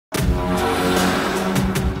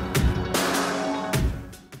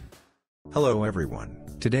Hello everyone,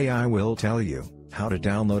 today I will tell you how to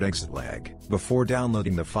download Exitlag. Before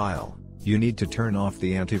downloading the file, you need to turn off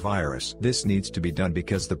the antivirus. This needs to be done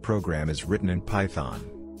because the program is written in Python.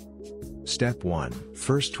 Step 1.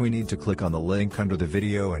 First we need to click on the link under the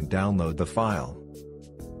video and download the file.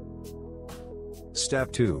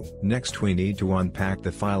 Step 2. Next we need to unpack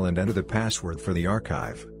the file and enter the password for the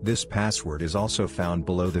archive. This password is also found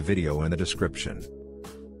below the video in the description.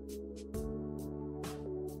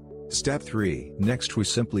 Step 3. Next we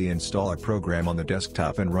simply install a program on the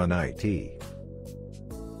desktop and run it.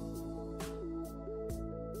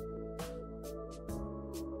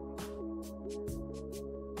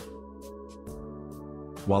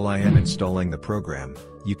 While I am installing the program,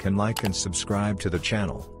 you can like and subscribe to the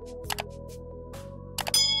channel.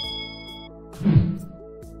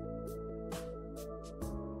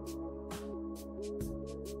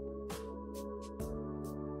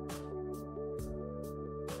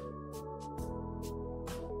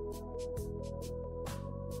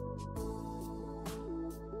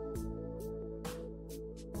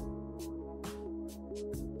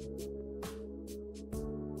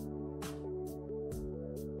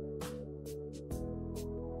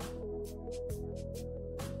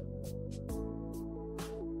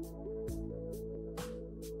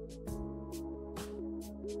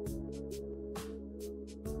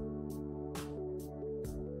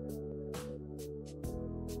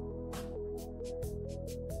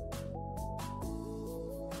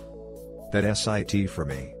 That's it for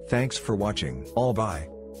me. Thanks for watching. All bye.